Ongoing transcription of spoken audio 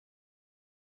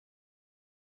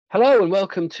Hello and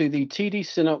welcome to the TD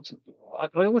SYNNEX. I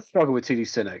always struggle with TD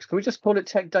SYNNEX. Can we just call it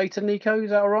Tech Data, Nico? Is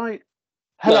that all right?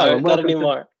 Hello No, and not welcome to.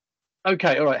 anymore.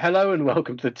 Okay, all right. Hello and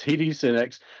welcome to the TD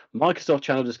SYNNEX Microsoft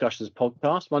Channel Discussions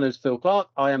podcast. My name is Phil Clark.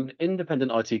 I am an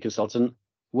independent IT consultant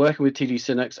working with TD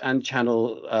SYNNEX and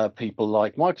channel people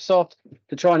like Microsoft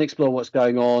to try and explore what's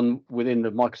going on within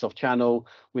the Microsoft channel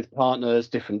with partners,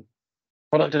 different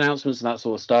product announcements and that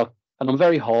sort of stuff. And I'm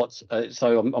very hot,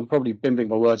 so I'm probably bimbling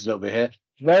my words a little bit here.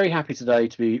 Very happy today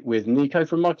to be with Nico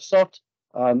from Microsoft,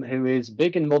 who is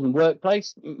big in modern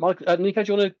workplace. Nico, do you want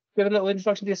to give a little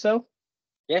introduction to yourself?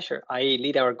 Yeah, sure. I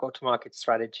lead our go-to-market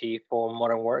strategy for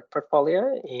modern work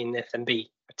portfolio in SMB,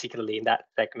 particularly in that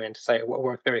segment. So we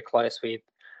work very close with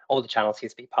all the channel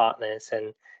CSP partners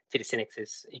and TD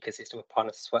SYNNEX's ecosystem of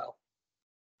partners as well.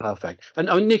 Perfect.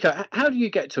 And Nico, how do you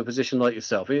get to a position like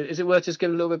yourself? Is it worth just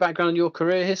giving a little bit of background on your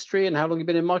career history and how long you've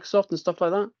been in Microsoft and stuff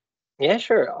like that? Yeah,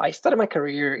 sure. I started my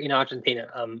career in Argentina.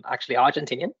 I'm actually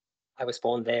Argentinian. I was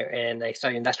born there and I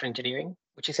studied industrial engineering,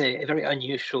 which is a very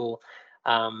unusual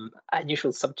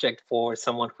subject for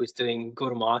someone who's doing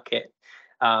go-to-market.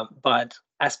 But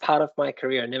as part of my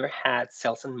career, I never had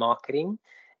sales and marketing.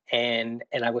 And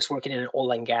I was working in an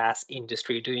oil and gas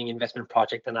industry doing investment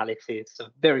project analysis, so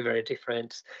very, very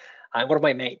different. One of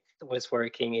my mates was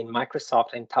working in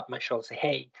Microsoft and tapped my shoulder and said,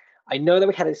 hey, I know that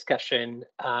we had a discussion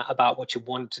about what you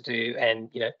want to do and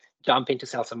jump into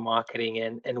sales and marketing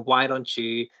and why don't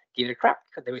you give it a crack?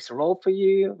 There is a role for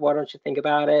you. Why don't you think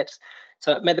about it?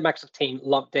 So I met the Microsoft team,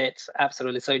 loved it,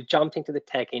 absolutely. So I jumped into the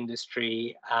tech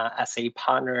industry as a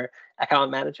partner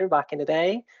account manager back in the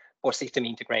day for system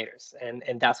integrators.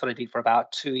 And that's what I did for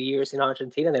about 2 years in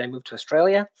Argentina. Then I moved to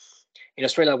Australia. In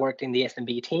Australia, I worked in the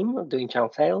SMB team doing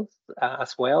channel sales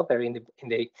as well. They're in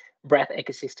the breadth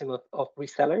ecosystem of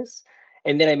resellers.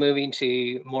 And then I moved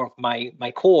into more of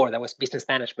my core, that was business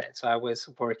management. So I was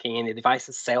working in the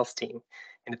devices sales team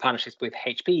in the partnerships with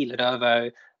HP,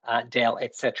 Lenovo, Dell,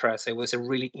 etc. So it was a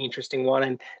really interesting one.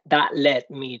 And that led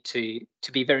me to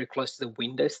be very close to the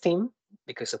Windows team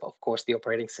because of course, the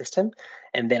operating system.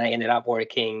 And then I ended up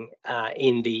working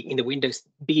in the Windows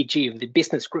BG, the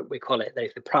business group, we call it. That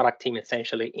is the product team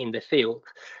essentially in the field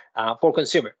for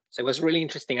consumer. So it was really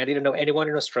interesting. I didn't know anyone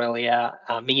in Australia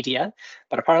media,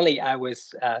 but apparently I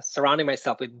was surrounding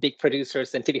myself with big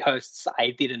producers and TV hosts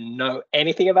I didn't know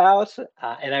anything about.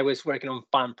 And I was working on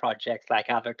fun projects like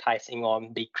advertising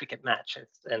on big cricket matches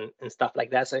and stuff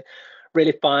like that. So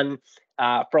really fun.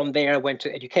 From there, I went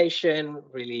to education,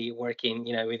 really working,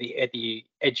 with the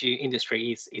edu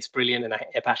industry is brilliant and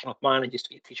a passion of mine. I used to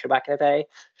be a teacher back in the day.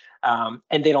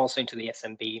 And then also into the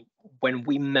SMB when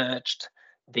we merged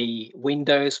the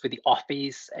Windows with the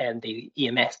Office and the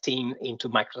EMS team into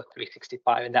Microsoft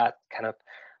 365. And that kind of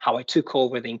how I took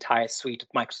over the entire suite of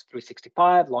Microsoft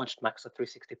 365, launched Microsoft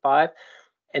 365.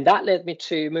 And that led me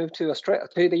to move to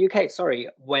the UK. Sorry,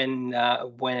 when we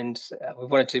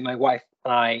wanted to, my wife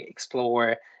and I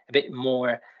explore a bit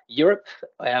more Europe.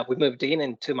 We moved in,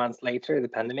 and 2 months later, the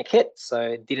pandemic hit. So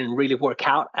it didn't really work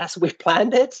out as we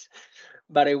planned it,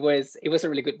 but it was a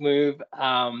really good move.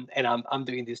 And I'm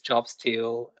doing this job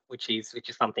still, which is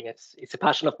something it's a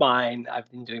passion of mine. I've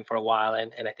been doing for a while,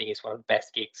 and I think it's one of the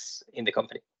best gigs in the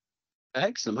company.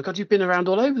 Excellent. My God, you've been around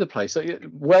all over the place. So you're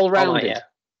well-rounded.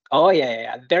 Oh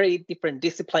yeah. Very different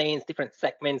disciplines, different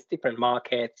segments, different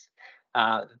markets.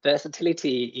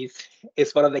 Versatility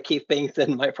is one of the key things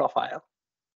in my profile.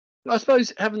 I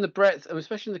suppose having the breadth,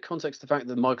 especially in the context of the fact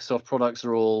that Microsoft products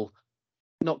are all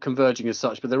not converging as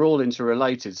such, but they're all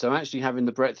interrelated. So actually having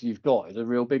the breadth you've got is a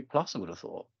real big plus, I would have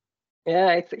thought.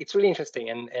 Yeah, it's really interesting,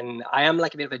 and I am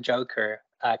like a bit of a joker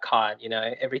card.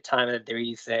 Every time that there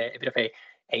is a bit of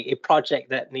a project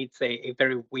that needs a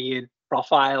very weird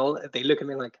profile, they look at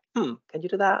me like, can you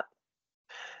do that?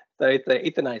 So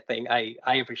it's a nice thing. I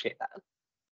appreciate that.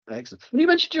 Excellent. When you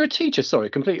mentioned you're a teacher, sorry,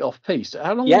 completely off piece.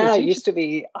 How long? Yeah, I used to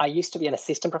be an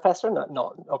assistant professor, not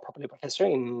properly professor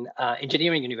in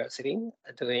engineering university,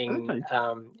 doing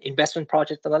investment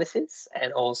project analysis,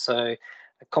 and also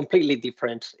completely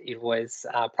different. It was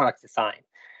product design.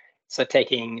 So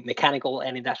taking mechanical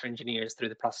and industrial engineers through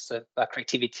the process of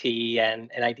creativity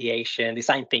and ideation,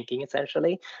 design thinking,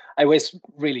 essentially. It was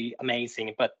really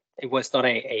amazing, but it was not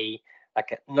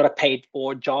not a paid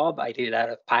for job. I did it out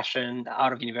of passion,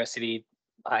 out of university.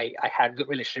 I had good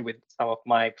relationship with some of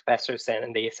my professors,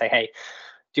 and they say, hey,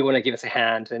 do you want to give us a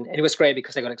hand? And it was great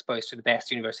because I got exposed to the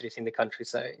best universities in the country.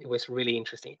 So it was a really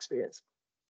interesting experience.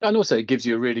 And also it gives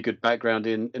you a really good background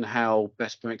in how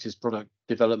best practice product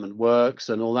development works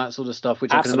and all that sort of stuff,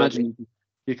 which Absolutely. I can imagine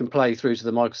you can play through to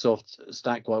the Microsoft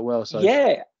stack quite well. So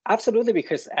yeah, absolutely.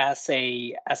 Because as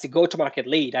a go-to-market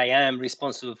lead, I am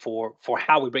responsible for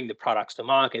how we bring the products to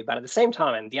market. But at the same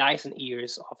time, I'm the eyes and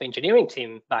ears of engineering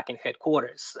team back in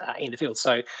headquarters in the field.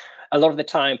 So a lot of the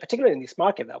time, particularly in this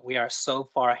market, that we are so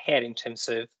far ahead in terms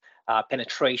of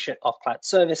penetration of cloud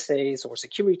services or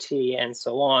security and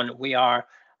so on. We are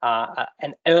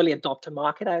an early adopter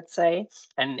market, I'd say,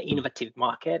 an innovative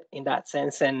market in that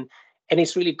sense. And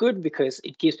it's really good because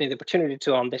it gives me the opportunity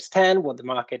to understand what the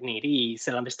market need is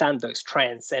and understand those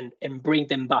trends and bring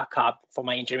them back up for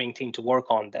my engineering team to work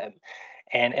on them.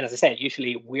 And as I said,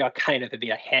 usually we are kind of a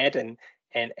bit ahead and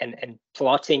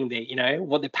plotting the,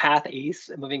 what the path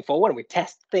is moving forward. We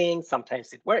test things.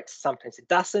 Sometimes it works, sometimes it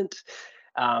doesn't.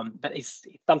 But it's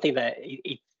something that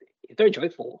it's very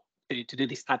joyful to do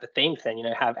these type of things and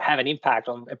have an impact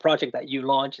on a project that you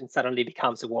launch and suddenly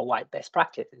becomes a worldwide best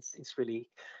practice. It's really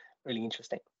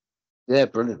interesting. Yeah,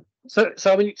 brilliant. So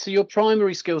I mean, so your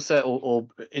primary skill set or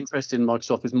interest in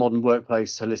Microsoft is modern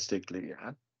workplace holistically.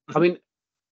 Yeah. I mean,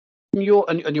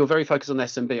 you're very focused on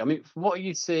SMB. I mean, what are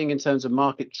you seeing in terms of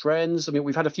market trends? I mean,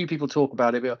 we've had a few people talk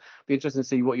about it, but it'd be interesting to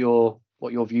see what your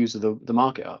views of the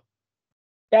market are.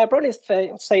 Yeah, I'd probably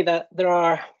say that there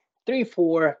are 3 or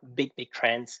 4 big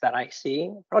trends that I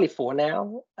see, probably 4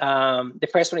 now. The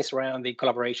first one is around the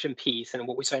collaboration piece and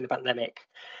what we saw in the pandemic.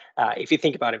 If you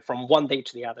think about it, from one day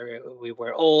to the other, we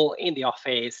were all in the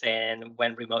office and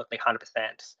went remotely 100%.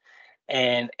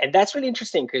 And that's really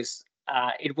interesting because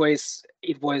it was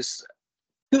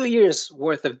 2 years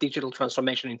worth of digital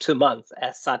transformation in 2 months,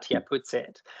 as Satya puts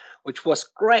it, which was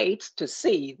great to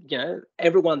see,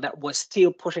 everyone that was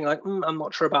still pushing like, I'm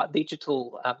not sure about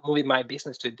digital, moving my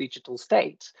business to a digital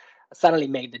state, suddenly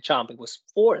made the jump. It was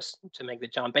forced to make the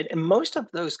jump. And most of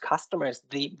those customers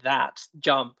did that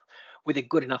jump with a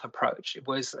good enough approach. It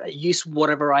was use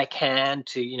whatever I can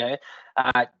to,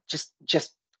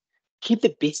 just keep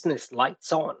the business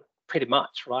lights on, pretty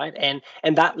much, right? And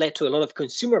that led to a lot of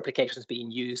consumer applications being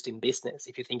used in business.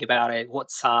 If you think about it,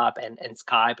 WhatsApp and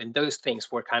Skype and those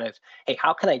things were kind of, hey,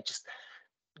 how can I just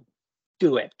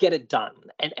do it, get it done?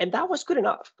 And that was good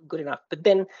enough. But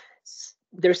then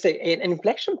there's an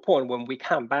inflection point when we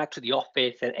come back to the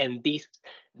office and these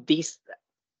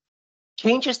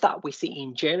changes that we see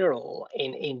in general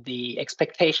in the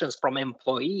expectations from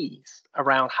employees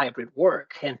around hybrid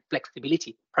work and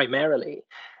flexibility primarily,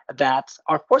 that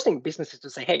are forcing businesses to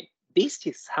say, hey, this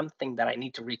is something that I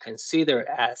need to reconsider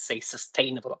as a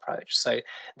sustainable approach. So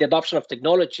the adoption of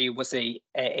technology was a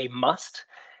must.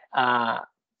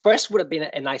 First would have been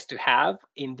a nice to have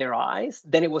in their eyes,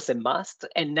 then it was a must,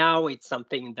 and now it's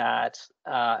something that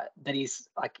is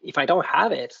like, if I don't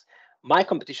have it, my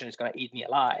competition is going to eat me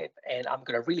alive, and I'm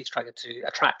going to really struggle to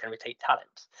attract and retain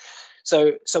talent.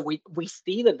 So we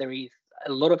see that there is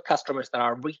a lot of customers that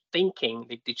are rethinking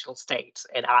the digital state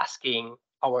and asking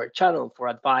our channel for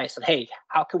advice on, hey,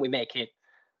 how can we make it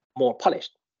more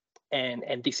polished?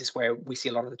 And this is where we see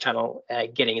a lot of the channel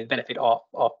getting the benefit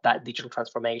of that digital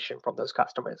transformation from those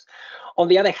customers. On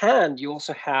the other hand, you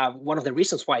also have one of the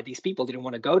reasons why these people didn't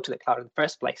want to go to the cloud in the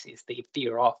first place is the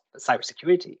fear of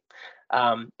cybersecurity.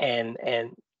 And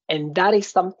that is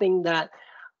something that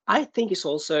I think is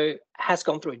also has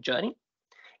gone through a journey.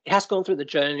 It has gone through the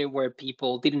journey where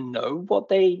people didn't know what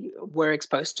they were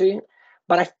exposed to.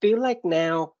 But I feel like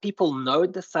now people know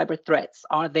the cyber threats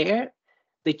are there.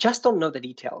 They just don't know the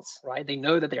details, right? They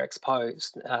know that they're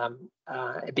exposed.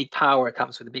 A big power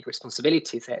comes with a big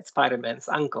responsibility, said Spider-Man's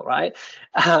uncle, right?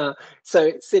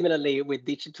 So similarly with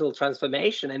digital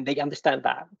transformation, and they understand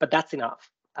that, but that's enough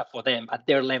for them at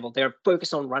their level. They're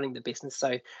focused on running the business.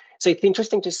 So it's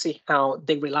interesting to see how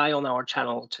they rely on our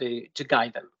channel to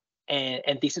guide them.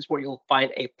 And this is where you'll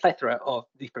find a plethora of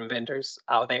different vendors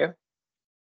out there.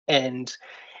 And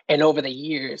over the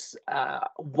years,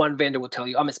 one vendor will tell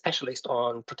you, I'm a specialist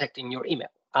on protecting your email.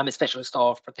 I'm a specialist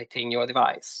of protecting your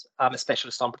device. I'm a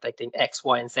specialist on protecting X,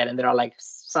 Y, and Z. And there are like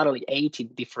suddenly 80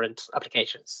 different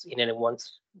applications in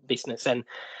anyone's business. And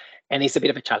it's a bit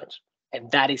of a challenge. And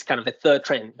that is kind of the third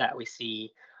trend that we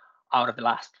see out of the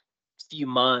last few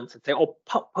months, or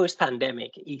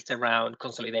post-pandemic, is around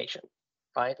consolidation.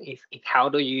 Right? If how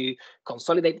do you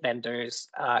consolidate vendors,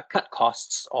 cut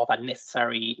costs of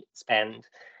unnecessary spend,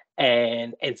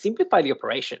 and simplify the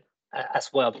operation as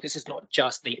well, because it's not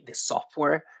just the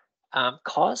software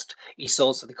cost, it's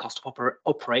also the cost of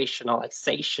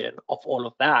operationalization of all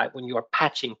of that when you are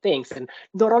patching things, and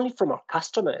not only from our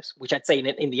customers, which I'd say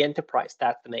in the enterprise,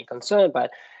 that's the main concern,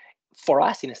 but for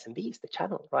us in SMB is the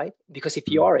channel, right? Because if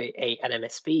you are an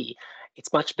MSP,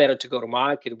 it's much better to go to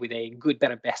market with a good,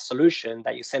 better, best solution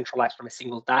that you centralize from a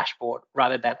single dashboard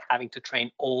rather than having to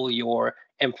train all your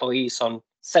employees on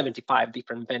 75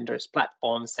 different vendors,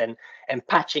 platforms, and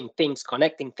patching things,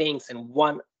 connecting things, and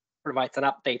one provides an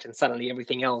update and suddenly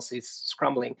everything else is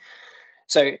scrambling.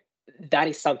 So that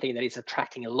is something that is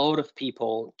attracting a lot of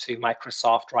people to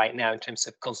Microsoft right now in terms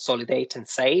of consolidate and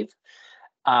save.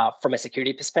 From a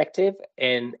security perspective.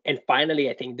 And finally,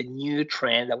 I think the new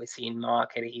trend that we see in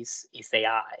market is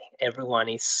AI. Everyone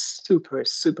is super,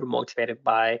 super motivated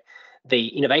by the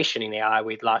innovation in AI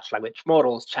with large language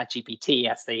models, ChatGPT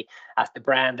as the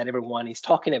brand that everyone is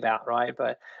talking about, right?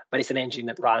 But it's an engine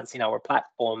that runs in our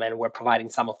platform, and we're providing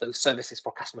some of those services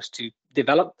for customers to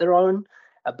develop their own,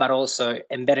 but also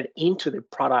embedded into the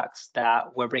products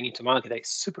that we're bringing to market. That is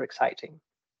super exciting.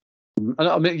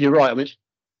 I mean, you're right. I mean,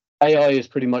 AI is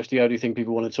pretty much the only thing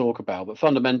people want to talk about, but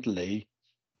fundamentally,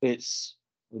 it's,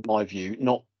 in my view,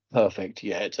 not perfect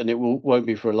yet, and it won't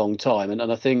be for a long time. And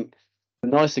I think the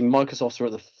nice thing, Microsoft's are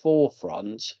at the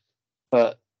forefront,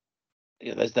 but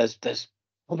you know, there's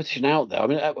competition out there. I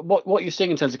mean, what are you seeing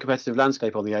in terms of competitive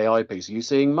landscape on the AI piece? Are you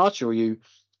seeing much, or are you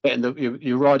getting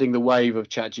you're riding the wave of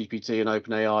ChatGPT and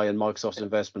OpenAI and Microsoft's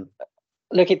investment?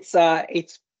 Look,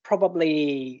 it's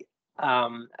probably.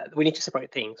 We need to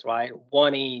separate things, right?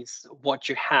 One is what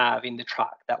you have in the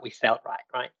truck that we sell,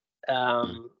 right?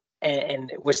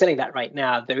 And we're selling that right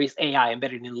now. There is AI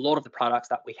embedded in a lot of the products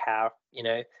that we have. You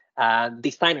know,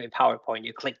 designer in PowerPoint,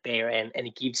 you click there and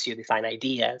it gives you design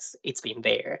ideas. It's been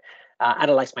there.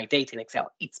 Analyze my data in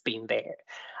Excel. It's been there.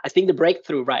 I think the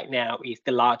breakthrough right now is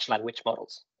the large language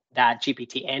models. That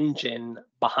GPT engine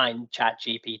behind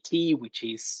ChatGPT, which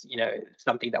is, you know,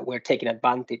 something that we're taking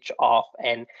advantage of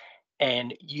and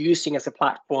using as a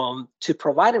platform to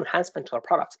provide enhancement to our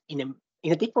products in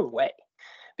a different way.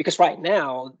 Because right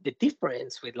now, the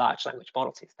difference with large language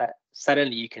models is that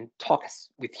suddenly you can talk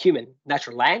with human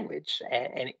natural language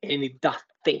and it does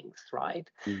things, right?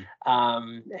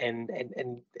 And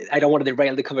I don't want to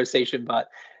derail the conversation,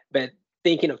 but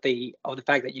thinking of the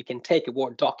fact that you can take a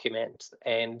Word document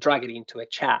and drag it into a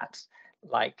chat,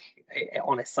 like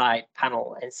on a side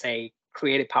panel, and say,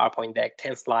 create a PowerPoint deck,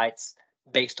 10 slides,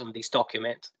 based on this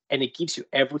document, and it gives you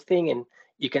everything, and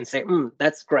you can say,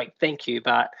 that's great, thank you,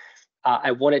 but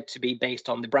I want it to be based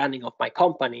on the branding of my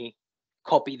company,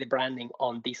 copy the branding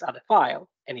on this other file,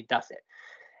 and it does it.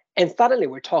 And suddenly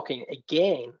we're talking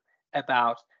again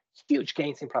about huge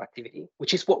gains in productivity,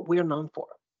 which is what we're known for,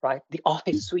 right? The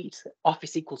Office suite,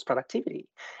 Office equals productivity.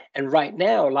 And right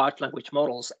now, large language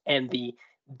models and the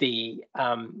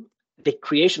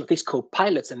creation of these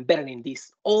co-pilots embedded in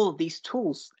all these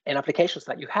tools and applications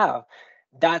that you have,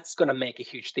 that's going to make a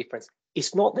huge difference.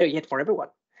 It's not there yet for everyone.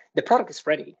 The product is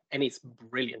ready and it's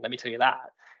brilliant, let me tell you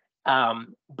that.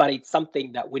 But it's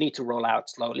something that we need to roll out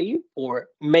slowly for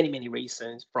many, many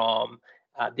reasons, from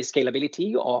the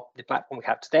scalability of the platform we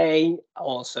have today,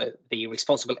 also the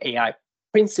responsible AI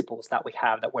principles that we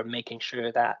have, that we're making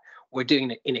sure that we're doing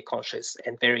it in a conscious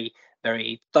and very,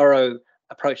 very thorough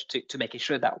approach to making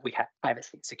sure that we have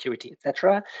privacy, security,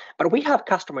 etc. But we have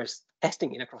customers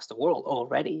testing it across the world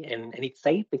already, and it's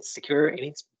safe, it's secure, and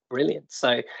it's brilliant.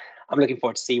 So I'm looking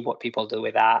forward to see what people do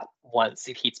with that once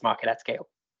it hits market at scale.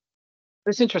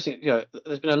 It's interesting. You know,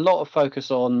 there's been a lot of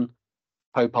focus on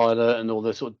Copilot and all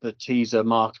the sort of the teaser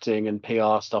marketing and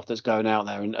PR stuff that's going out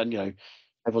there, and you know,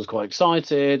 everyone's quite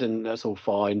excited, and that's all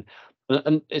fine.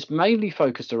 And it's mainly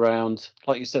focused around,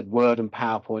 like you said, Word and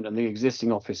PowerPoint and the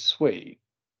existing Office suite.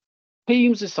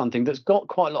 Teams is something that's got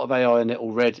quite a lot of AI in it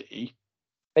already.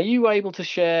 Are you able to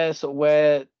share sort of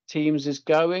where Teams is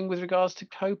going with regards to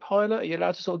Copilot? Are you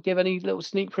allowed to sort of give any little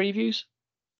sneak previews?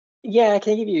 Yeah, I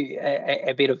can give you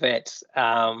a bit of it.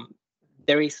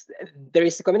 There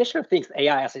is a combination of things.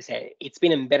 AI, as I say, it's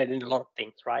been embedded in a lot of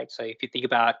things, right? So if you think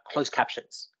about closed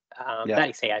captions, that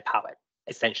is AI powered,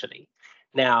 essentially.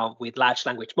 Now with large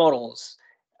language models,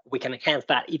 we can enhance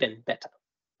that even better,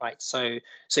 right? So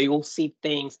you will see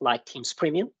things like Teams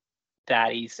Premium.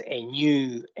 That is a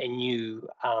new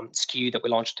SKU that we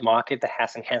launched to market that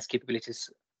has enhanced capabilities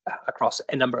across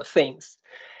a number of things.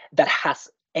 That has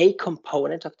a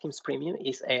component of Teams Premium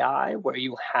is AI, where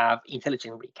you have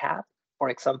intelligent recap, for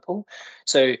example.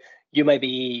 So you might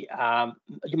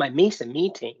miss a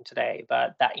meeting today,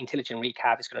 but that intelligent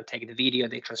recap is going to take the video,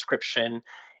 the transcription,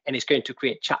 and it's going to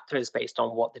create chapters based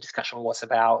on what the discussion was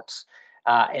about.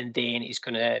 And then it's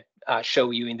going to show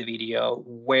you in the video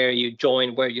where you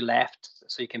joined, where you left,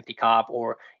 so you can pick up,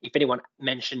 or if anyone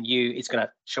mentioned you, it's going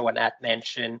to show an ad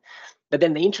mention. But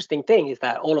then the interesting thing is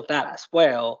that all of that as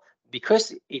well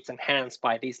because it's enhanced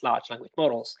by these large language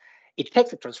models, it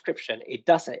takes a transcription, it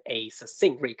does a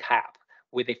succinct recap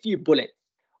with a few bullets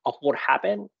of what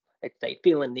happened. Let's say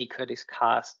Phil and Nico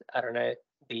discussed, I don't know,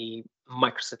 the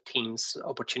Microsoft Teams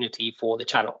opportunity for the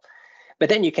channel. But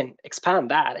then you can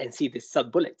expand that and see the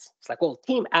sub bullets. It's like, well,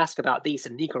 team asked about this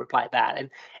and Nico replied that.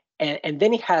 And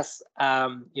then it has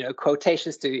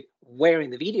quotations to where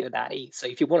in the video that is. So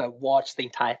if you want to watch the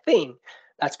entire thing,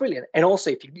 that's brilliant. And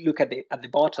also if you look at the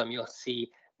bottom, you'll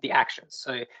see the actions.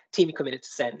 So team committed to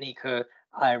send Nico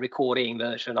a recording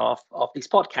version of this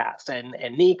podcast. And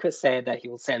Nico said that he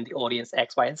will send the audience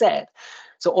X, Y, and Z.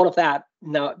 So all of that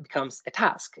now becomes a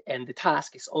task. And the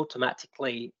task is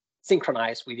automatically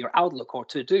synchronized with your Outlook or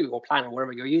to-do or plan or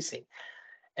whatever you're using.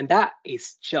 And that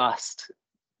is just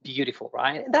beautiful,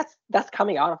 right? And that's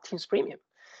coming out of Teams Premium.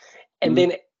 And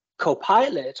then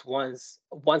Copilot, once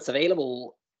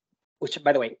available, which,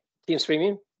 by the way, Teams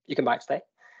Premium, you can buy it today.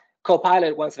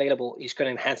 Copilot, once available, is going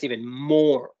to enhance even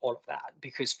more all of that.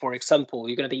 Because, for example,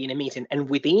 you're going to be in a meeting, and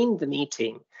within the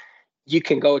meeting, you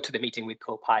can go to the meeting with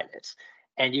Copilot,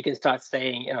 and you can start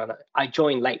saying, I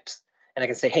joined late, and I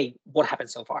can say, hey, what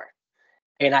happened so far?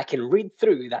 And I can read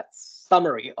through that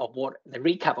summary of the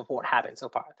recap of what happened so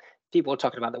far. People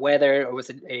talking about the weather, or was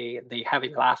it they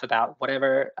having a laugh about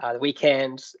whatever, the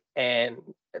weekend, and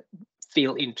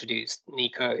Phil introduced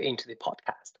Nico into the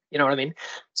podcast. You know what I mean?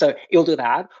 So you'll do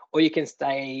that, or you can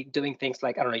stay doing things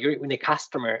like, I don't know, you're in a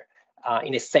customer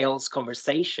in a sales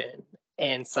conversation,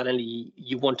 and suddenly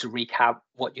you want to recap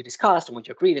what you discussed and what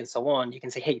you agreed and so on. You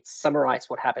can say, hey, summarize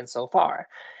what happened so far,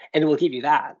 and it will give you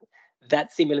that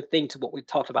similar thing to what we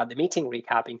talked about, the meeting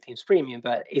recap in Teams Premium,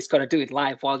 but it's going to do it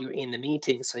live while you're in the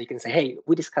meeting. So you can say, hey,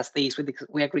 we discussed these,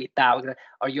 we agreed that,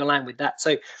 are you aligned with that?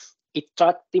 So it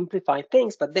starts simplifying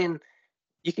things, but then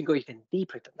you can go even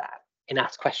deeper than that and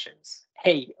ask questions.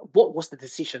 Hey, what was the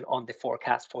decision on the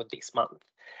forecast for this month?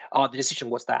 The decision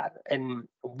was that, and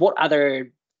what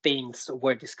other things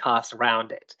were discussed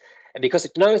around it? And because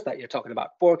it knows that you're talking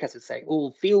about forecast, it's saying,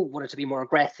 oh, Phil wanted to be more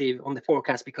aggressive on the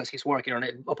forecast because he's working on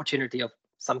an opportunity of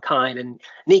some kind, and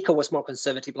Nico was more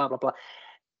conservative, blah, blah, blah.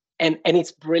 And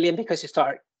it's brilliant because you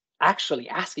start actually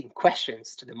asking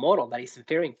questions to the model that is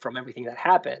inferring from everything that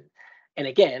happened. And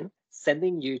again,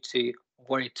 sending you to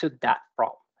where it took that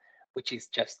from, which is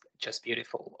just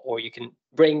beautiful. Or you can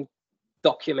bring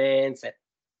documents. And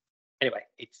anyway,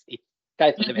 it's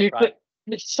guys the limit, right?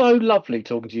 It's so lovely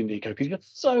talking to you, Nico, because you're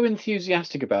so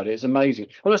enthusiastic about it. It's amazing.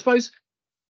 Well, I suppose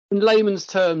in layman's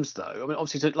terms, though, I mean,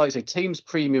 obviously, like I say, Teams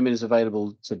Premium is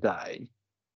available today,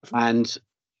 and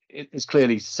it's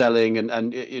clearly selling,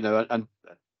 and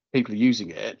people are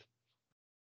using it.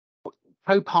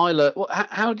 Copilot,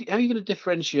 how are you going to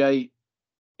differentiate,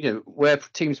 where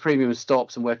Teams Premium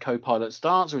stops and where Copilot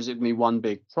starts, or is it going to be one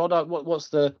big product?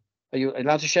 Are you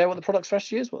allowed to share what the product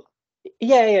strategy is? Well,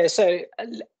 yeah. So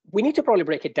we need to probably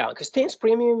break it down, because Teams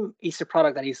Premium is a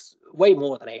product that is way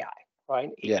more than AI,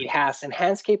 right? Yeah. It has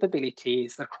enhanced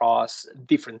capabilities across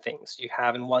different things. You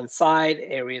have on one side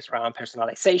areas around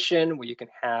personalization, where you can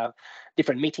have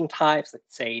different meeting types.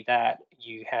 Let's say that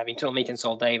you have internal meetings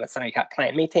all day, but suddenly you have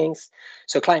client meetings.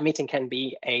 So client meeting can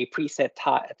be a preset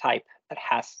type that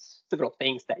has several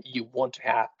things that you want to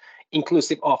have,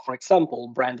 inclusive of, for example,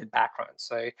 branded backgrounds.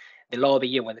 So the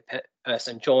lobby, when the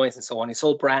person joins and so on, it's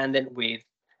all branded with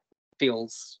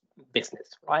Phil's business,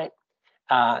 right?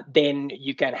 Then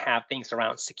you can have things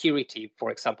around security, for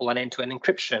example, an end-to-end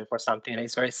encryption for something that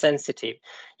is very sensitive.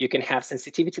 You can have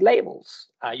sensitivity labels.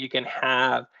 You can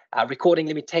have recording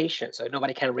limitations, so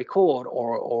nobody can record,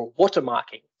 or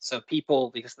watermarking. So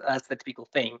people, because that's the typical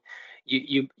thing,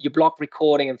 you block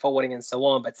recording and forwarding and so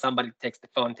on, but somebody takes the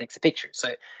phone and takes a picture. So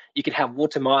you can have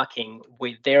watermarking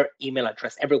with their email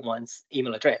address, everyone's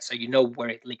email address, so you know where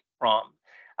it leaked from.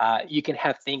 You can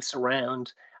have things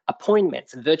around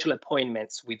appointments and virtual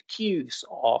appointments with queues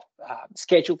of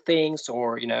scheduled things,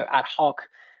 or ad hoc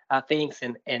things,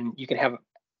 and you can have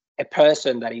a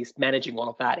person that is managing all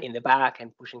of that in the back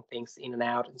and pushing things in and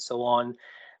out and so on.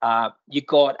 You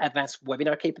got advanced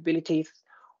webinar capabilities,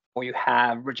 or you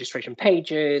have registration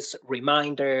pages,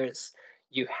 reminders.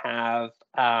 You have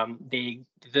the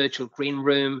virtual green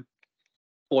room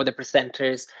for the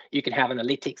presenters. You can have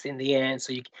analytics in the end,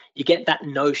 so you get that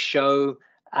no-show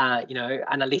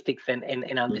analytics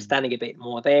and understanding a bit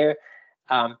more there.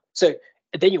 So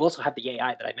then you also have the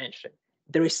AI that I mentioned.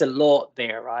 There is a lot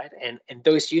there, right? And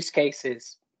those use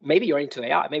cases, maybe you're into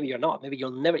AI, maybe you're not, maybe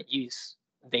you'll never use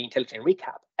the intelligent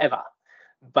recap ever,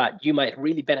 but you might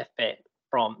really benefit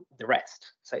from the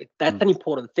rest. So that's an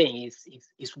important thing,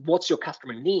 is what's your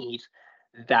customer need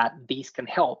that these can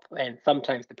help. And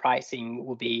sometimes the pricing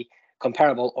will be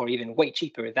comparable or even way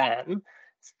cheaper than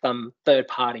some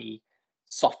third-party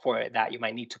software that you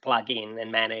might need to plug in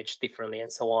and manage differently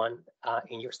and so on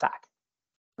in your stack.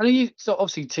 And so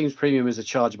obviously Teams Premium is a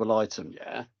chargeable item,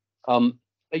 yeah.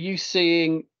 Are you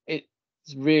seeing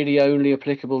it's really only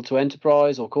applicable to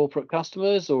enterprise or corporate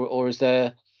customers, or is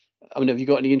there? I mean, have you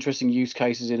got any interesting use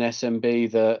cases in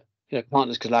SMB that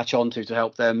partners could latch onto to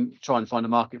help them try and find a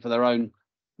market for their own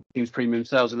Teams Premium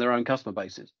sales in their own customer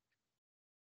bases?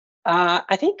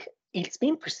 I think it's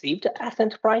been perceived as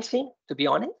enterprising, to be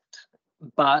honest,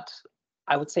 but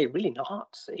I would say really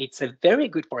not. It's a very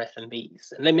good for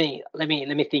SMBs. And let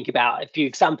me think about a few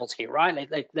examples here, right?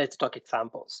 Let's talk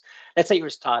examples. Let's say you're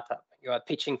a startup. You are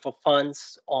pitching for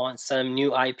funds on some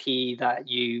new IP that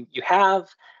you have,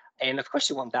 and of course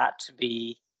you want that to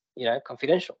be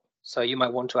confidential. So you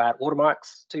might want to add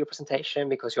watermarks to your presentation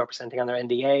because you are presenting under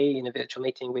NDA in a virtual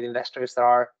meeting with investors that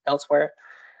are elsewhere.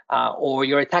 Or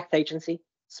you're a tax agency,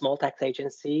 small tax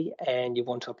agency, and you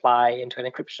want to apply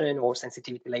end-to-end encryption or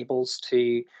sensitivity labels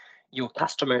to your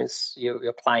customers,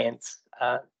 your clients'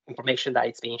 information that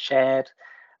is being shared.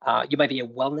 You might be a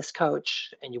wellness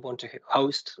coach and you want to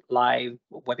host live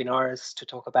webinars to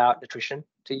talk about nutrition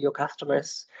to your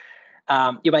customers.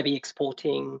 You might be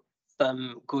exporting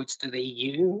some goods to the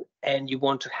EU and you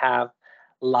want to have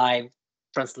live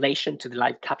translation to the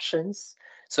live captions.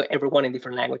 So everyone in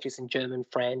different languages, in German,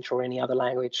 French, or any other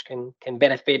language can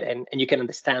benefit, and you can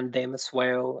understand them as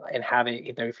well and have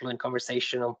a very fluent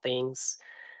conversation on things.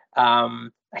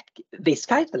 The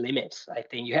sky's the limit. I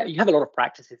think you have a lot of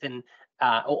practices and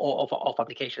of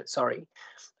applications. Sorry,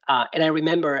 and I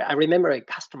remember a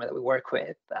customer that we work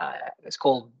with. It's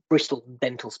called Bristol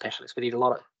Dental Specialists. We did a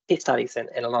lot of case studies and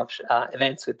a lot of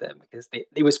events with them because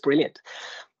it was brilliant.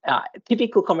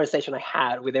 Typical conversation I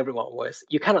had with everyone was,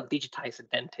 you cannot digitize a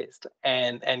dentist,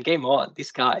 and game on.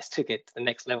 These guys took it to the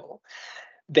next level.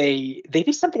 They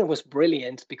did something that was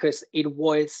brilliant because it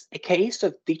was a case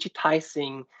of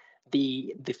digitizing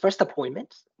the first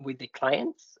appointment with the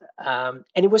clients, and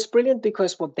it was brilliant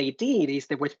because what they did is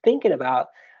they were thinking about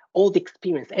all the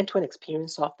experience, end-to-end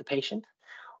experience of the patient,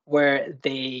 where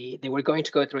they were going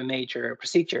to go through a major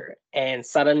procedure and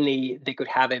suddenly they could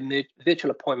have a virtual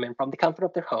appointment from the comfort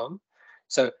of their home.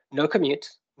 So no commute,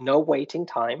 no waiting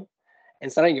time.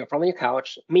 And suddenly you're from your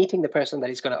couch meeting the person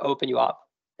that is going to open you up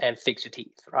and fix your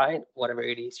teeth, right? Whatever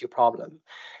it is, your problem.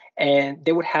 And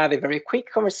they would have a very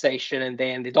quick conversation, and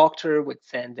then the doctor would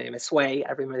send them a sway.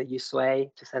 I remember they used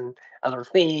sway to send a lot of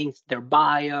things, their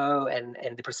bio and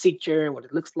the procedure, what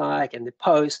it looks like, and the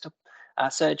post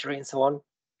surgery and so on.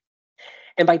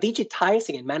 And by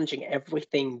digitizing and managing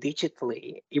everything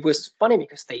digitally, it was funny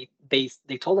because they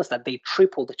told us that they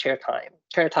tripled the chair time.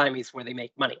 Chair time is where they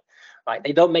make money, right?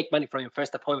 They don't make money from your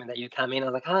first appointment that you come in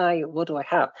and like, hi, what do I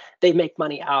have? They make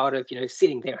money out of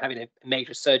sitting there having a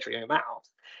major surgery on your mouth,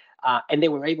 and they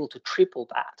were able to triple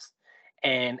that.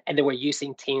 And they were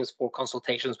using Teams for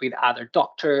consultations with other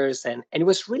doctors, and it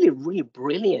was really, really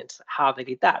brilliant how they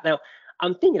did that. Now,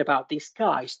 I'm thinking about these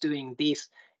guys doing this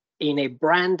in a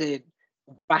branded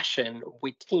fashion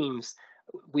with Teams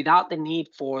without the need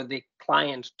for the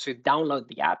client to download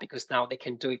the app, because now they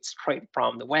can do it straight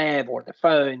from the web or the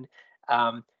phone.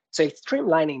 So it's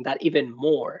streamlining that even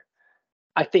more.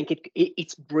 I think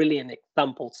it's brilliant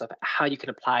examples of how you can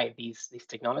apply these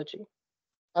technology.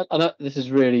 And this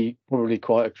is really probably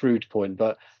quite a crude point,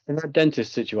 but in that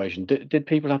dentist situation, did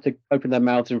people have to open their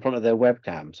mouths in front of their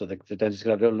webcam so the dentist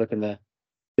could have a little look in there?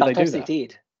 Sometimes they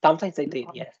did. Sometimes they did.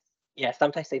 Yes. Yeah.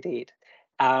 Sometimes they did.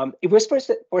 It was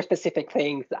for specific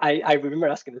things. I remember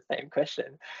asking the same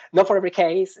question. Not for every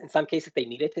case. In some cases, they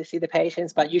needed to see the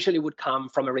patients, but usually would come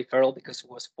from a referral because it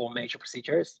was for major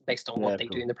procedures based on what they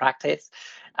do in the practice.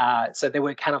 So they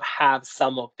would kind of have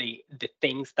some of the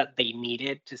things that they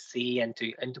needed to see and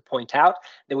to point out.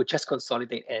 They would just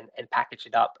consolidate and package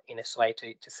it up in a way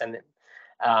to send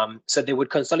them. So they would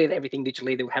consolidate everything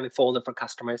digitally. They would have a folder for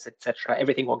customers, etc.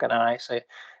 Everything organized. So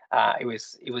it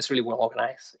was really well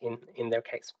organized in their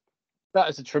case. That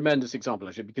is a tremendous example,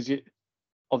 actually, because you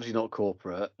obviously not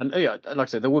corporate, and like I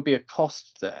said, there would be a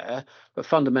cost there, but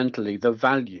fundamentally the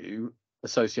value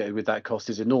associated with that cost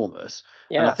is enormous.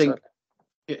 Yeah, and I absolutely.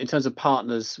 think in terms of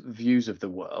partners' views of the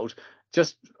world,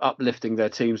 just uplifting their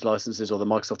Teams licenses or the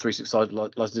Microsoft 365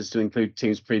 licenses to include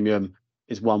Teams Premium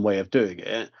is one way of doing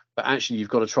it. But actually, you've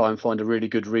got to try and find a really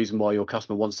good reason why your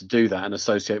customer wants to do that and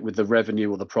associate with the revenue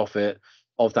or the profit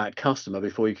of that customer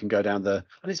before you can go down the.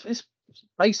 And it's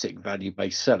basic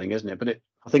value-based selling, isn't it? But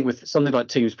I think with something like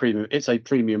Teams Premium, it's a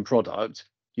premium product.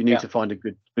 You need to find a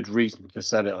good reason to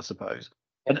sell it, I suppose.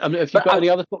 Yeah. And have you got any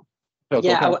other?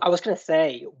 Yeah, I was going to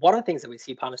say, one of the things that we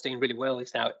see partners doing really well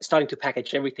is now starting to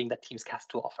package everything that Teams has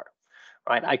to offer,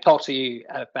 right? I talked to you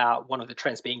about one of the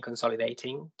trends being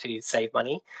consolidating to save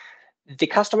money. The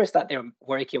customers that they're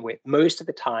working with most of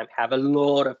the time have a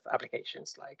lot of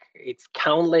applications. Like, it's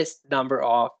countless number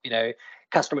of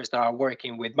customers that are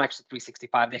working with Microsoft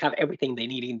 365. They have everything they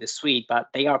need in the suite, but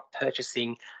they are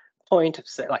purchasing point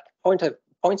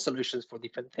solutions for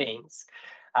different things.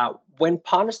 When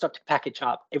partners start to package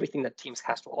up everything that Teams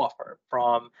has to offer,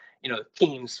 from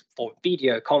Teams for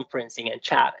video conferencing and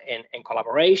chat and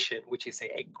collaboration, which is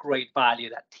a great value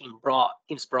that Teams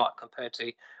brought compared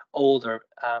to older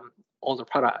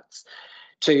products,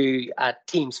 to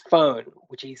Teams Phone,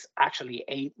 which is actually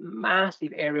a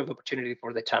massive area of opportunity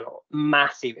for the channel.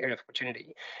 Massive area of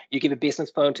opportunity. You give a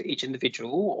business phone to each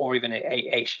individual, or even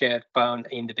a shared phone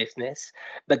in the business,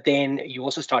 but then you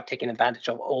also start taking advantage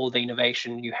of all the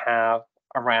innovation you have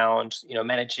around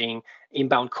managing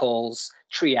inbound calls,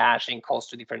 triaging calls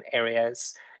to different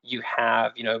areas. You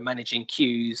have managing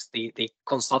queues, the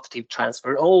consultative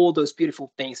transfer, all those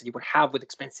beautiful things that you would have with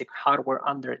expensive hardware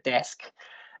under a desk.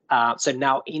 So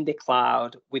now in the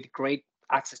cloud with great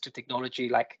access to technology.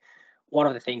 Like, one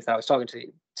of the things that I was talking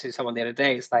to someone the other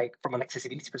day is, like, from an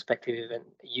accessibility perspective, and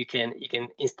you can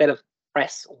instead of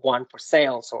press 1 for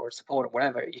sales or support or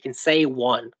whatever, you can say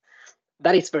 1.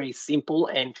 That is very simple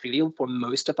and trivial for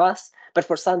most of us, but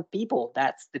for some people,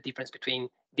 that's the difference between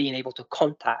being able to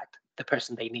contact the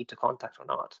person they need to contact or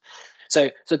not.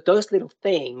 So those little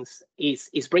things is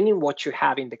bringing what you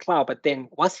have in the cloud, but then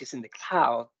once it's in the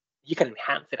cloud, you can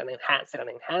enhance it and enhance it and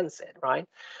enhance it, right?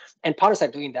 And partners are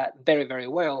doing that very, very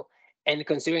well. And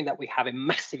considering that we have a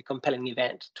massive, compelling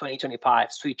event,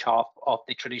 2025 switch off of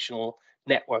the traditional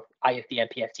network, ISDN and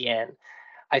PSTN,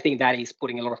 I think that is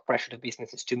putting a lot of pressure to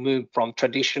businesses to move from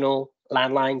traditional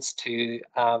landlines to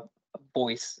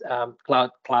voice,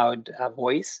 cloud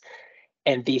voice.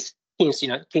 And these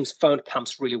Teams Phone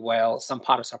comes really well. Some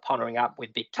partners are partnering up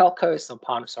with big telcos. Some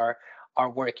partners are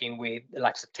working with the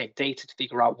likes of Tech Data to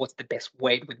figure out what's the best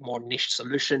way with more niche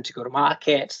solution to go to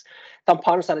market. Some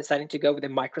partners are deciding to go with the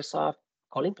Microsoft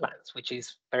calling plans, which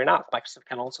is fair enough. Microsoft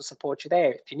can also support you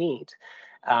there if you need.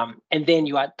 And then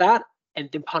you add that, and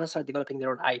then partners are developing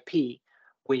their own IP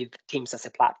with Teams as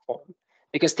a platform.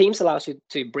 Because Teams allows you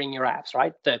to bring your apps,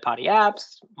 right? Third-party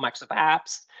apps, Microsoft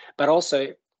apps, but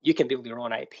also you can build your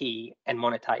own IP and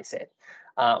monetize it.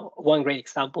 One great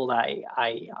example that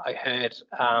I heard,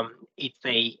 it's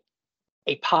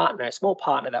a partner, a small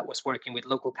partner that was working with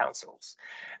local councils.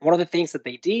 One of the things that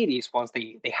they did is, once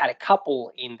they had a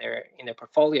couple in their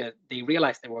portfolio, they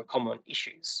realized there were common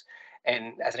issues.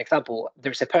 And as an example,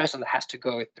 there's a person that has to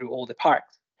go through all the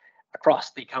parks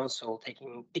across the council,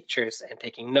 taking pictures and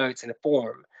taking notes in a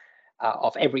form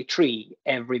of every tree,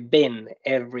 every bin,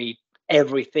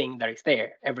 everything that is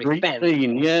there, every fence.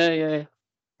 Yeah.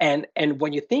 And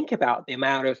when you think about the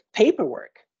amount of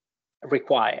paperwork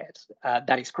required,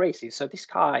 that is crazy. So this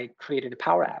guy created a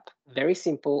Power App, very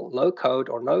simple, low code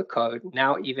or no code.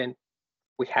 Now even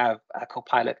we have a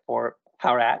Copilot for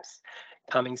Power Apps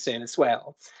coming soon as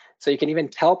well. So you can even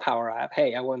tell Power App,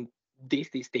 hey, I want this,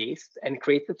 and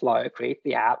create the flow, create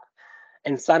the app.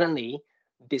 And suddenly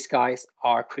these guys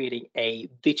are creating a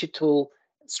digital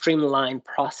streamlined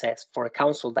process for a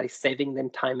council that is saving them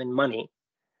time and money.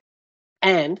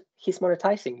 And he's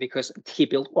monetizing because he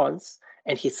built once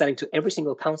and he's selling to every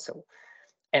single council.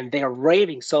 And they are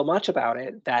raving so much about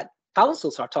it that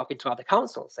councils are talking to other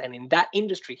councils. And in that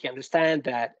industry, he understands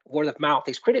that word of mouth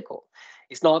is critical.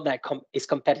 It's not that it's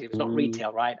competitive. It's not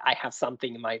retail, right? I have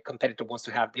something and my competitor wants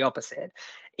to have the opposite.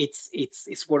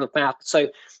 It's word of mouth. So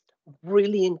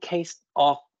really, in case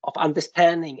of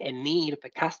understanding a need of a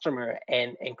customer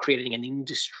and creating an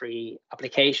industry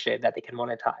application that they can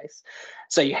monetize.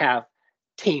 So you have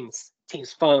Teams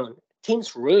Phone,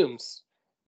 Teams Rooms,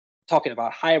 talking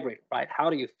about hybrid, right? How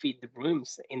do you feed the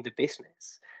rooms in the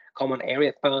business? Common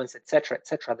area phones, etc.,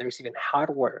 etc. There's even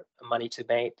hardware money to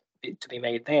be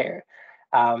made there.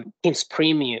 Teams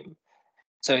Premium.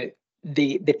 So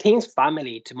the Teams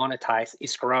family to monetize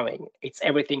is growing. It's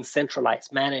everything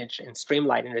centralized, managed, and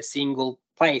streamlined in a single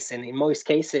place. And in most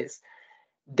cases,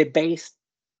 the base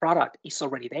product is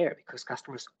already there because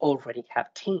customers already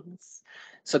have Teams.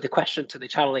 So the question to the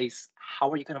channel is,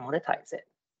 how are you going to monetize it,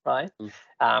 right?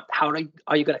 How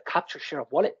are you going to capture share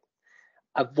of wallet?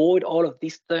 Avoid all of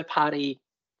these third-party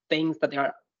things that they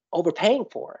are overpaying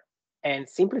for, and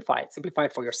simplify it. Simplify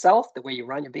it for yourself, the way you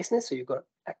run your business, so you're going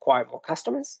to acquire more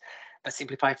customers, but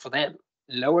simplify it for them.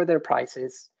 Lower their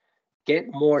prices, get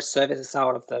more services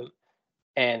out of them,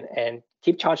 and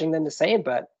keep charging them the same,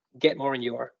 but get more in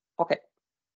your pocket.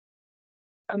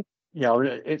 Yeah, I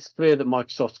mean, it's clear that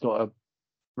Microsoft's got a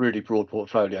really broad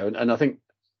portfolio, and I think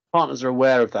partners are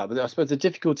aware of that. But I suppose the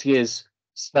difficulty is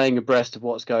staying abreast of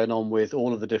what's going on with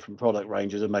all of the different product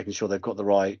ranges and making sure they've got the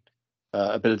right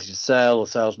ability to sell or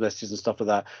sales messages and stuff like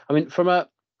that. I mean, from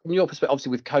your perspective,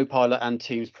 obviously with Copilot and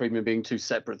Teams Premium being two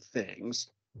separate things,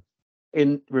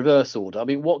 in reverse order, I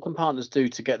mean, what can partners do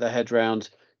to get their head around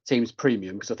Teams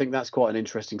Premium? Because I think that's quite an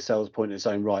interesting sales point in its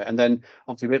own right. And then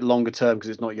obviously a bit longer term, because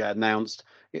it's not yet announced,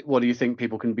 what do you think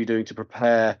people can be doing to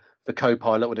prepare for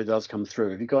Copilot when it does come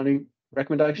through? Have you got any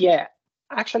recommendations? Yeah,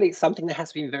 actually, something that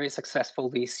has been very successful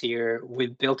this year,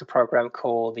 we've built a program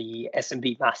called the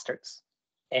SMB Masters.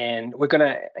 And we're going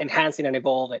to enhance it and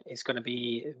evolve it. It's going to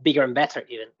be bigger and better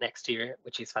even next year,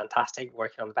 which is fantastic.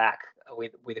 Working on the back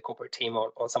with the corporate team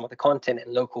on some of the content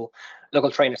and local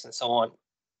trainers and so on.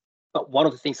 But one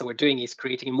of the things that we're doing is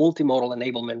creating a multimodal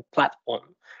enablement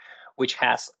platform, which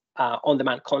has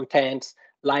on-demand content,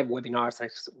 live webinars,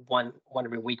 like one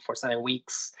every week for 7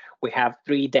 weeks. We have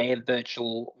 3-day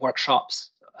virtual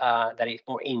workshops that is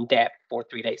more in-depth for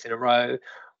 3 days in a row.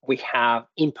 We have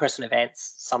in-person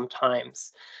events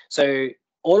sometimes. So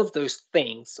all of those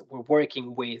things, we're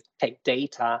working with Tech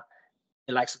Data,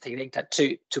 the likes of Tech Data,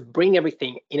 to bring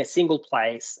everything in a single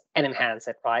place and enhance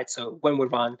it, right? So when we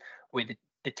run with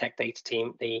the Tech Data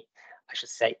team, I should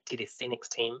say TD SYNNEX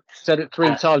team. Said it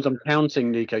 3 times. I'm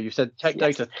counting, Nico. You said Tech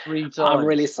Data 3 times. I'm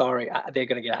really sorry. They're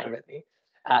going to get angry at me.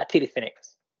 TD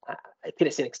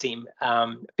SYNNEX team.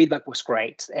 Feedback was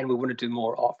great, and we want to do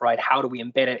more of, right? How do we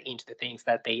embed it into the things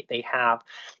that they have?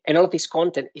 And all of this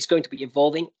content is going to be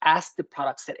evolving as the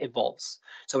product set evolves.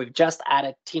 So we've just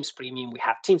added Teams Premium. We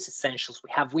have Teams Essentials.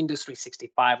 We have Windows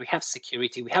 365. We have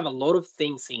security. We have a lot of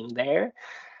things in there.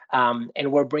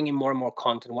 And we're bringing more and more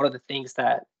content. One of the things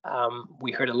that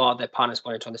we heard a lot that partners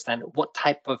wanted to understand, what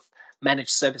type of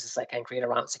managed services I can create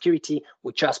around security.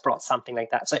 We just brought something like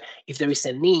that. So if there is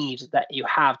a need that you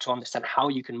have to understand how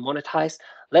you can monetize,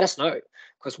 let us know.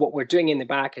 Because what we're doing in the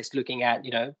back is looking at,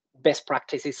 best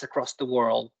practices across the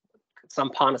world, some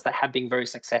partners that have been very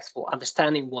successful,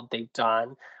 understanding what they've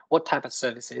done, what type of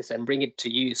services, and bring it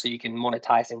to you so you can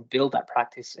monetize and build that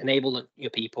practice, enable your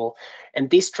people. And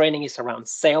this training is around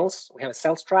sales. We have a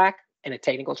sales track and a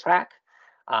technical track,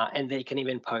 and they can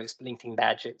even post LinkedIn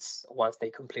badges once they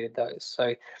completed those.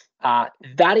 So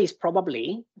that is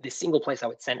probably the single place I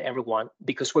would send everyone,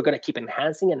 because we're going to keep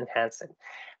enhancing and enhancing.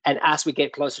 And as we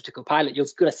get closer to Copilot, you're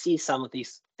going to see some of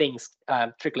these things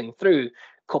trickling through.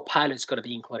 Copilot is going to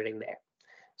be included in there.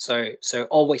 So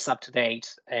always up to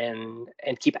date, and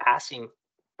keep asking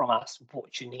from us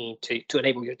what you need to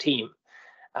enable your team.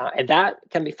 And that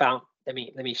can be found, let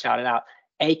me shout it out,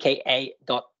 aka.ms/SMB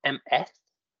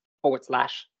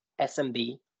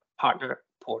partner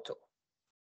portal.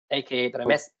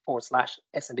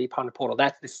 aka.ms/SMB partner portal.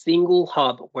 That's the single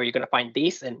hub where you're going to find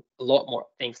this and a lot more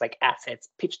things like assets,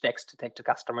 pitch decks to take to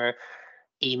customer,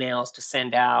 emails to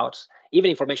send out, even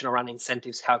information around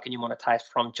incentives. How can you monetize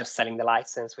from just selling the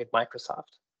license with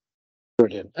Microsoft?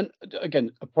 Brilliant. And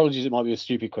again, apologies, it might be a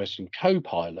stupid question.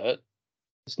 Copilot,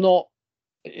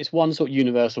 it's one sort of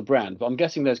universal brand, but I'm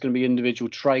guessing there's going to be individual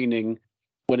training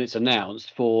when it's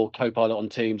announced for Copilot on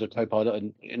Teams or Copilot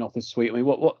in Office Suite. I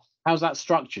mean, how's that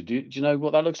structured? Do you know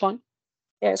what that looks like?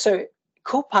 Yeah, so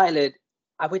Copilot,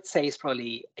 I would say, is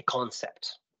probably a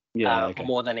concept. Okay.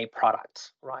 More than a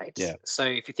product, right? Yeah. So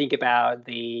if you think about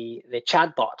the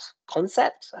chatbot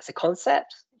concept as a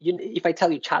concept, if I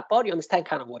tell you chatbot, you understand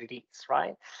kind of what it is,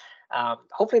 right?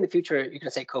 Hopefully in the future you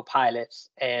can say Copilot,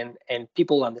 and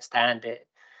people understand it,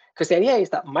 because the idea is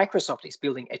that Microsoft is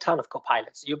building a ton of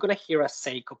Copilots. You're going to hear us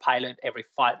say Copilot every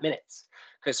 5 minutes,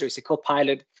 because there's a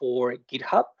Copilot for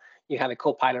GitHub. You have a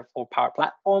Copilot for Power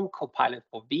Platform, Copilot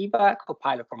for Viva,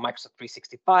 Copilot for Microsoft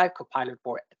 365, Copilot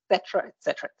for etc.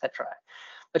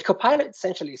 But Copilot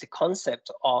essentially is a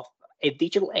concept of a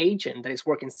digital agent that is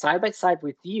working side by side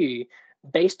with you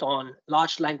based on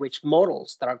large language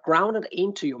models that are grounded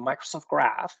into your Microsoft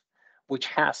Graph, which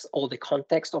has all the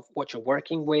context of what you're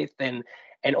working with, and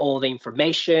all the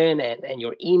information and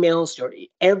your emails,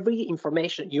 every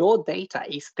information, your data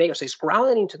is there. So it's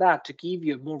grounded into that to give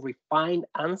you a more refined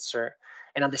answer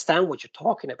and understand what you're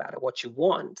talking about and what you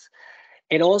want.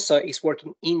 And also it's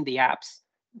working in the apps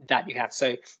that you have.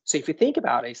 So if you think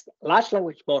about it, it's a large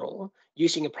language model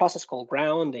using a process called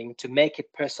grounding to make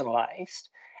it personalized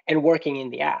and working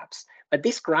in the apps. But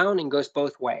this grounding goes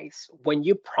both ways. When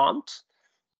you prompt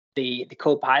the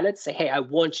Copilot, say, hey, I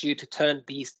want you to turn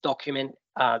this document,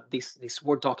 this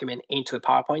Word document into a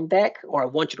PowerPoint deck, or I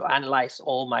want you to analyze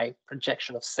all my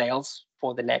projection of sales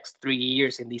for the next 3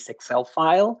 years in this Excel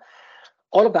file.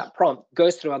 All of that prompt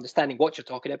goes through understanding what you're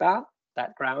talking about,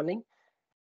 that grounding.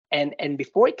 And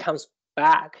before it comes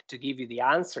back to give you the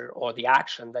answer or the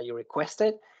action that you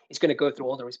requested, it's going to go through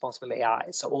all the responsible AI,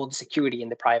 so all the security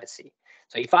and the privacy.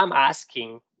 So if I'm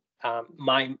asking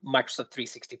my Microsoft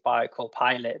 365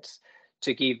 Copilot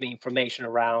to give me information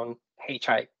around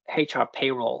HR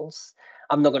payrolls,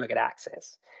 I'm not going to get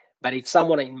access. But if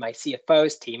someone in my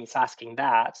CFO's team is asking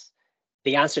that,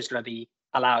 the answer is going to be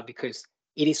allowed, because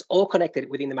it is all connected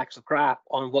within the Microsoft Graph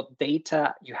on what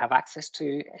data you have access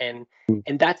to, and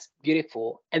that's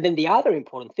beautiful. And then the other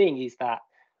important thing is that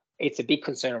it's a big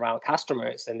concern around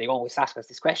customers, and they always ask us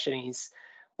this question is,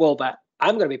 well, but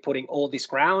I'm going to be putting all this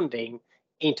grounding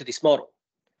into this model,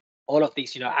 all of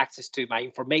these, access to my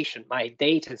information, my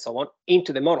data, and so on,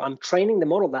 into the model. I'm training the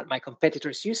model that my competitor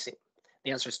is using.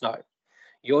 The answer is no.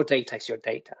 Your data is your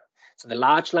data. So the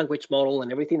large language model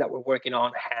and everything that we're working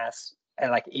on has,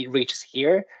 it reaches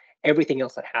here. Everything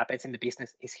else that happens in the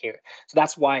business is here. So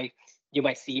that's why you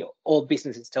might see all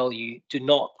businesses tell you, do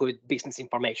not put business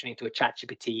information into a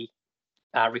ChatGPT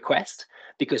request,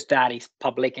 because that is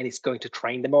public and it's going to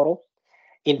train the model.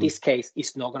 In this case,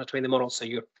 it's not going to train the model, so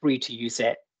you're free to use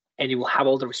it, and you will have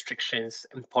all the restrictions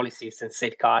and policies and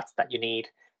safeguards that you need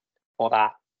for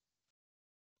that.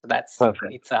 So that's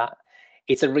perfect.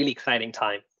 It's a really exciting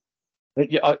time.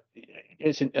 Yeah,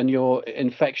 and you're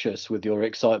infectious with your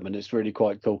excitement. It's really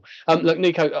quite cool. Look,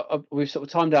 Nico, we've sort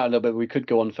of timed out a little bit. We could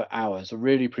go on for hours. I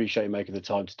really appreciate you making the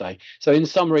time today. So in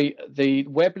summary, the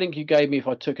web link you gave me, if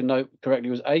I took a note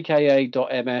correctly, was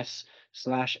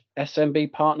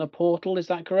aka.ms/SMB partner portal. Is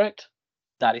that correct?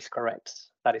 That is correct.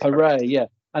 That is Hooray, correct. Yeah.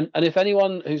 And if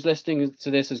anyone who's listening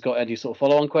to this has got any sort of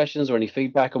follow-on questions or any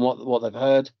feedback on what they've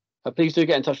heard, please do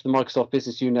get in touch with the Microsoft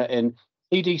Business Unit in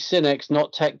TD SYNNEX,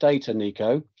 not Tech Data,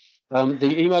 Nico.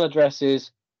 The email address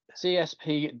is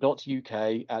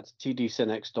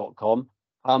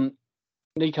csp.uk@tdsynnex.com.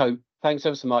 Nico, thanks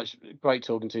ever so much. Great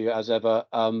talking to you as ever.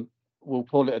 We'll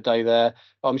call it a day there.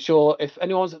 I'm sure if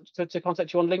anyone wants to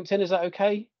contact you on LinkedIn, is that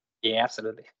okay? Yeah,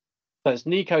 absolutely. So it's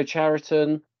Nico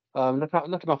Charritton. Look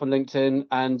him up on LinkedIn.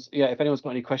 And yeah, if anyone's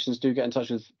got any questions, do get in touch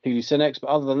with TD SYNNEX. But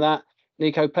other than that,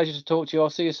 Nico, pleasure to talk to you. I'll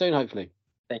see you soon, hopefully.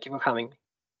 Thank you for coming.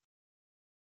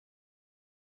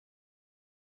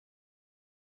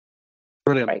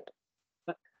 Brilliant. Right.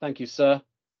 Thank you, sir.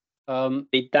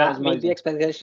 Did that meet the expectation?